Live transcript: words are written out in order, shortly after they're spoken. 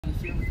to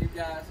share with you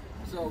guys.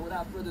 So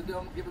without further ado,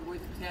 I'm going to give it away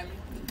to Tammy.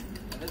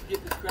 And let's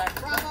get this crack.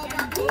 Bravo,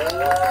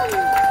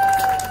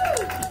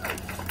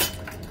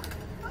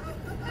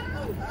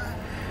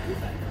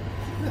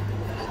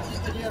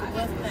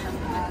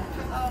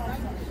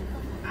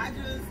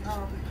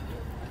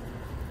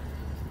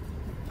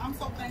 I'm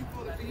so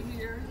thankful to be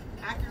here.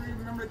 I can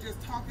remember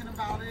just talking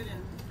about it,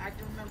 and I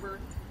can remember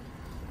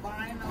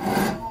buying a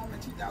home in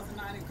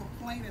 2009 and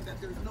complaining that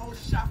there's no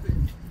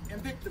shopping in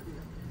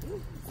Victorville.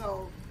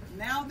 So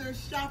now there's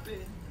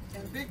shopping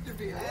in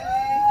Victorville.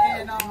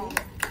 And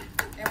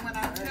when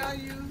I tell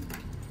you,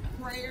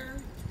 prayer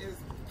is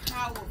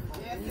powerful.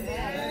 It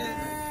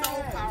is so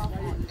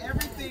powerful.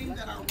 Everything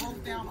that I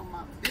wrote down on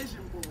my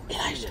vision board,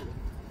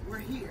 we're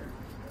here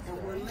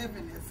and we're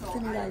living it. So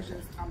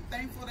I'm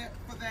thankful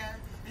for that.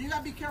 And you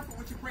gotta be careful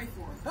what you pray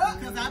for.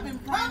 Because I've been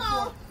praying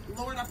for,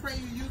 Lord, I pray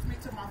you use me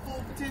to my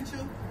full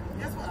potential.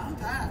 Guess what? I'm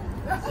tired.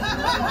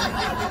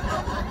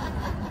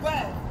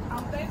 But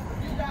I'm thankful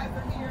you guys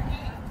are here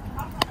again.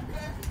 I'm gonna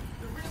cut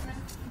the ribbon.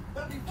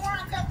 But before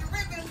I cut the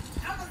ribbon,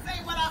 I'm gonna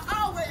say what I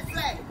always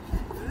say.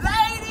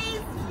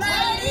 Ladies,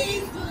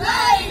 ladies,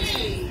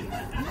 ladies!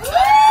 Woo!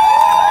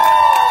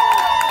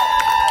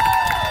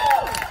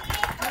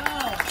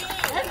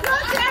 Let's go,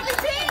 Jackie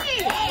T!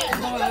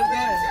 Come on, let's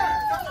go.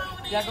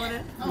 Y'all going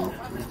in?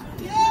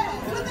 Yeah,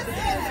 look at this.